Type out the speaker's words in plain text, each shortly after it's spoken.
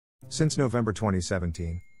Since November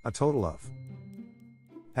 2017, a total of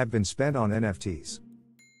have been spent on NFTs.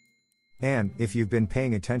 And, if you've been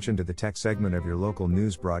paying attention to the tech segment of your local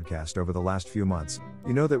news broadcast over the last few months,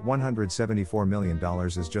 you know that $174 million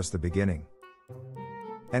is just the beginning.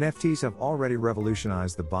 NFTs have already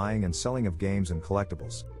revolutionized the buying and selling of games and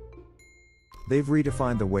collectibles. They've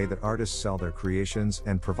redefined the way that artists sell their creations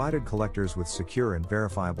and provided collectors with secure and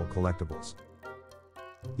verifiable collectibles.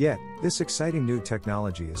 Yet, this exciting new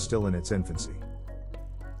technology is still in its infancy.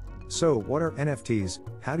 So, what are NFTs,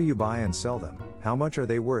 how do you buy and sell them, how much are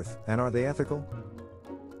they worth, and are they ethical?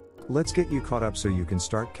 Let's get you caught up so you can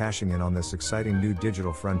start cashing in on this exciting new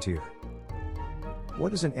digital frontier.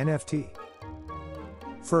 What is an NFT?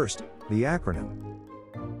 First, the acronym.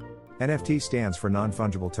 NFT stands for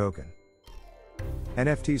non-fungible token.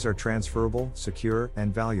 NFTs are transferrable, secure,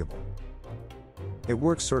 and valuable. It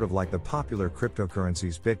works sort of like the popular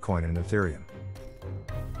cryptocurrencies Bitcoin and Ethereum.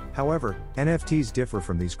 However, NFTs differ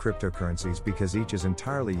from these cryptocurrencies because each is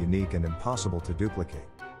entirely unique and impossible to duplicate.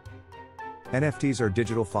 NFTs are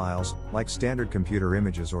digital files, like standard computer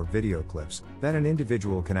images or video clips, that an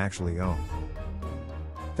individual can actually own.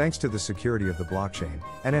 Thanks to the security of the blockchain,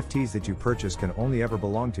 NFTs that you purchase can only ever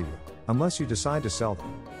belong to you, unless you decide to sell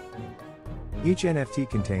them. Each NFT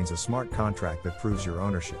contains a smart contract that proves your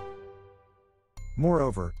ownership.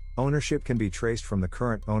 Moreover, ownership can be traced from the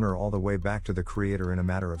current owner all the way back to the creator in a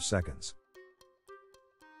matter of seconds.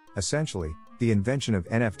 Essentially, the invention of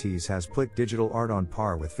NFTs has put digital art on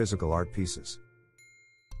par with physical art pieces,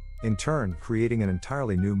 in turn creating an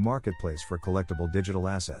entirely new marketplace for collectible digital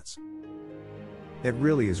assets. It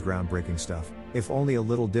really is groundbreaking stuff, if only a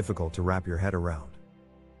little difficult to wrap your head around.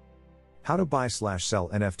 How to buy/sell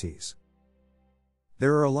NFTs.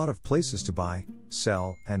 There are a lot of places to buy,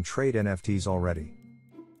 sell, and trade NFTs already.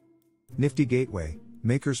 Nifty Gateway,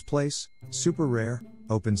 Maker's Place, Super Rare,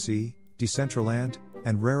 OpenSea, Decentraland,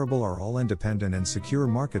 and Rarible are all independent and secure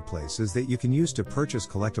marketplaces that you can use to purchase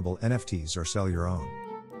collectible NFTs or sell your own.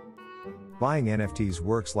 Buying NFTs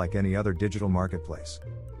works like any other digital marketplace.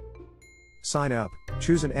 Sign up,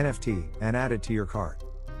 choose an NFT, and add it to your cart.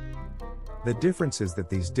 The difference is that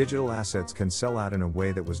these digital assets can sell out in a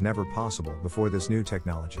way that was never possible before this new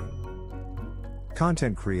technology.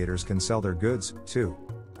 Content creators can sell their goods, too.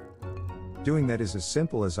 Doing that is as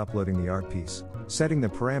simple as uploading the art piece, setting the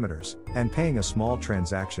parameters, and paying a small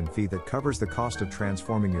transaction fee that covers the cost of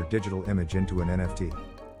transforming your digital image into an NFT.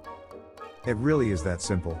 It really is that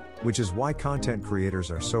simple, which is why content creators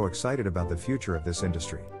are so excited about the future of this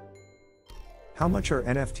industry. How much are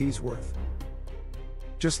NFTs worth?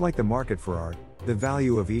 Just like the market for art, the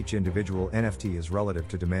value of each individual NFT is relative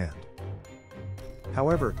to demand.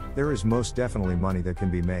 However, there is most definitely money that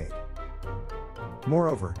can be made.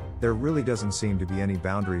 Moreover, there really doesn't seem to be any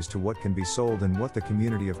boundaries to what can be sold and what the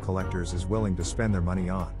community of collectors is willing to spend their money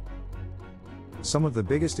on. Some of the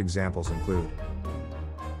biggest examples include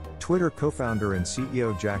Twitter co-founder and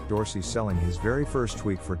CEO Jack Dorsey selling his very first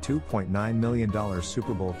tweet for $2.9 million,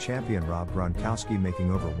 Super Bowl champion Rob Gronkowski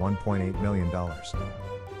making over $1.8 million.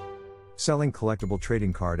 Selling collectible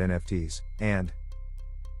trading card NFTs, and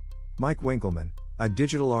Mike Winkleman, a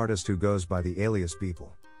digital artist who goes by the alias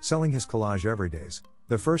Beeple, selling his collage Everydays,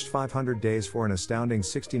 the first 500 days for an astounding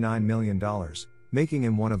 $69 million, making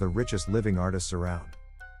him one of the richest living artists around.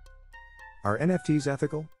 Are NFTs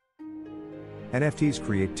ethical? NFTs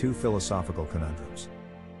create two philosophical conundrums.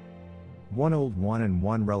 One old one and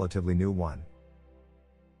one relatively new one.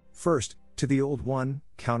 First, to the old one,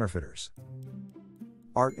 counterfeiters.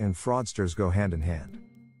 Art and fraudsters go hand in hand.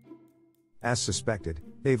 As suspected,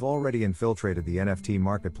 they've already infiltrated the NFT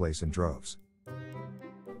marketplace in droves.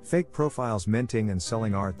 Fake profiles minting and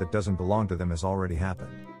selling art that doesn't belong to them has already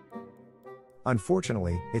happened.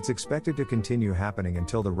 Unfortunately, it's expected to continue happening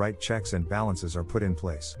until the right checks and balances are put in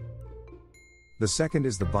place. The second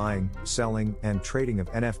is the buying, selling, and trading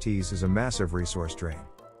of NFTs is a massive resource drain.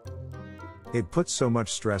 It puts so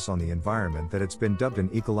much stress on the environment that it's been dubbed an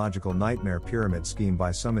ecological nightmare pyramid scheme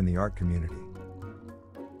by some in the art community.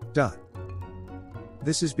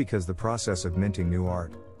 This is because the process of minting new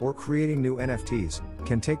art, or creating new NFTs,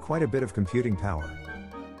 can take quite a bit of computing power.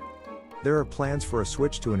 There are plans for a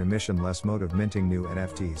switch to an emission-less mode of minting new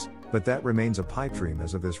NFTs, but that remains a pipe dream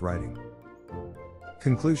as of this writing.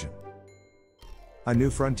 Conclusion. A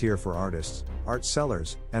new frontier for artists, art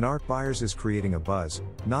sellers, and art buyers is creating a buzz,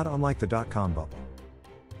 not unlike the dot-com bubble.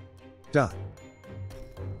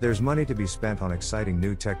 There's money to be spent on exciting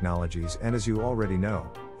new technologies, and as you already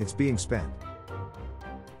know, it's being spent.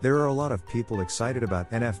 There are a lot of people excited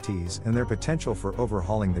about NFTs and their potential for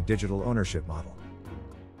overhauling the digital ownership model.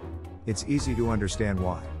 It's easy to understand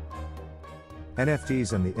why.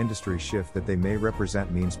 NFTs and the industry shift that they may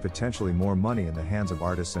represent means potentially more money in the hands of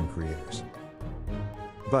artists and creators.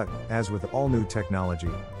 But, as with all new technology,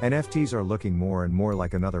 NFTs are looking more and more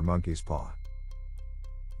like another monkey's paw.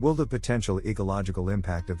 Will the potential ecological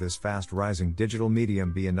impact of this fast-rising digital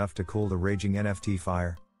medium be enough to cool the raging NFT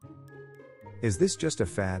fire? Is this just a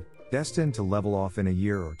fad, destined to level off in a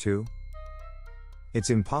year or two? It's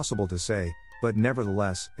impossible to say, but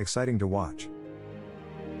nevertheless, exciting to watch.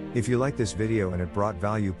 If you like this video and it brought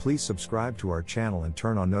value, please subscribe to our channel and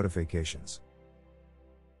turn on notifications.